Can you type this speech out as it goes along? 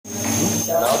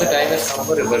Now the time has come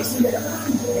for reversal.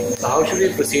 So how should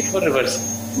we proceed for reversal?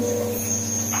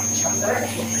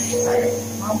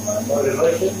 For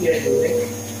reversal we are using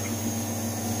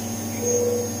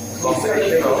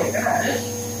combination of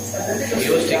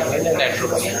neostigmine and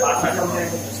atropine.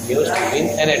 Neostigmine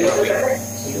and atropine.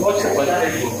 So what's the pulse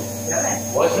rate go up?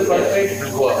 What's the pulse rate? It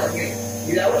will go up.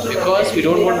 Because we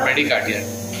don't want bradycardia.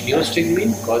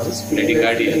 Neostigmine causes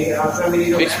bradycardia,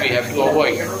 which we have to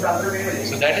avoid.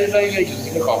 So that is why we are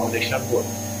using a combination of both.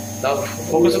 Now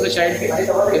focus on the child. You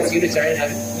can see the child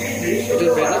having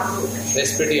little present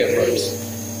respiratory efforts.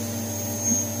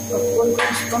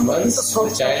 Once the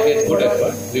child gets good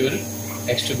effort, we will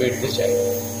extubate the child.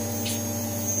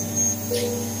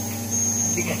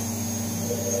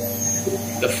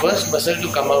 The first muscle to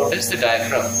come out is the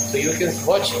diaphragm. So you can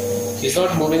watch, he's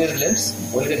not moving his limbs,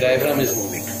 only the diaphragm is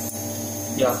moving.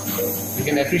 Yeah. You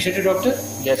can appreciate it, doctor?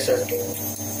 Yes, sir.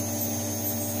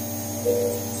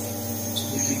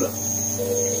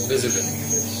 Visible.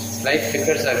 Slight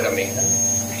flickers are coming.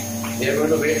 They are going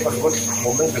to wait for good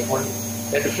moment before.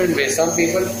 There are different ways. Some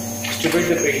people extubate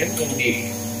the patient in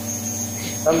deep.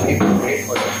 Some people wait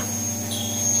for the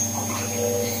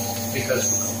flickers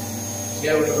to come. We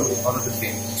are going to follow the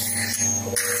same.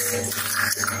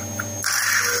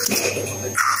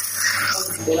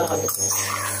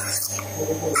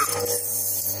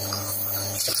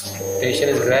 Patient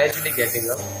is gradually getting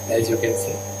up, as you can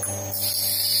see.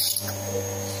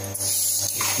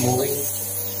 It's moving.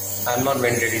 I'm not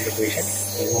ventilating the patient.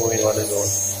 He's moving on his own.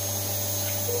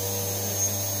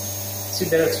 See,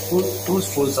 there are two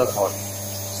schools of thought.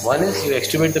 One is you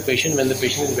extubate the patient when the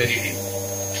patient is very deep.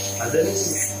 Other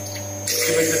is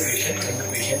extubate the patient when the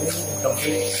patient is in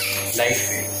complete light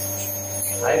phase.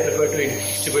 I prefer to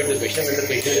extubate the patient when the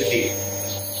patient is deep.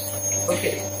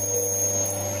 Okay.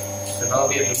 So now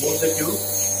we have removed the tube.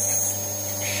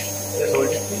 Just hold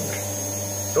it.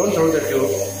 Don't throw the tube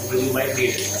because you might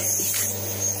need it.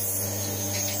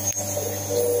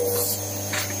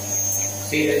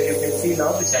 See, as you can see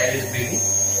now, the child is breathing.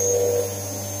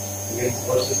 You can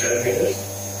watch the parameters.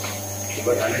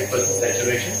 About 100%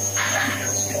 saturation.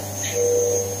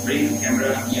 Bring the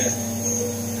camera here.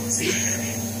 See,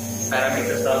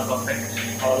 parameters are perfect.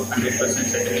 All 100%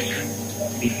 saturation.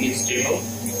 BP is stable.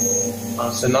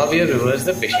 So now we have reversed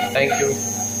the patient. Thank you.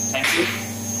 Thank you.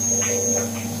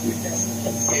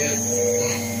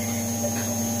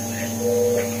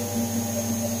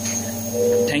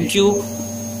 Thank you.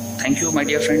 Thank you, my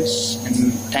dear friends,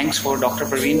 and thanks for Dr.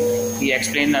 Praveen. He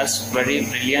explained us very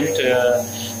brilliant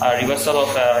reversal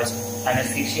of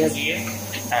anesthesia GA,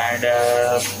 and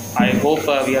I hope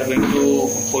we are going to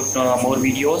put more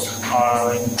videos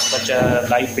in such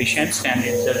live patients and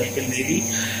in surgical lady.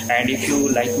 And if you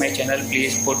like my channel,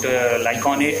 please put a like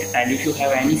on it. And if you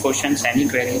have any questions, any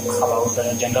queries about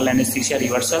general anesthesia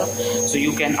reversal, so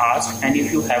you can ask. And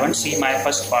if you haven't seen my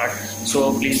first part,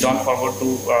 so please don't forget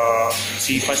to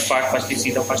see first part. Firstly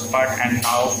see the first part, and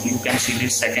now you can see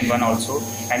this second one also,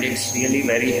 and it's really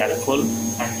very helpful.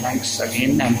 And thanks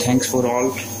again, and thanks for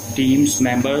all teams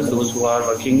members, those who are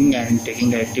working and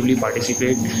taking actively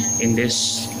participate in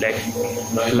this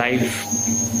live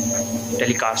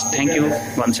telecast. Thank you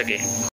once again.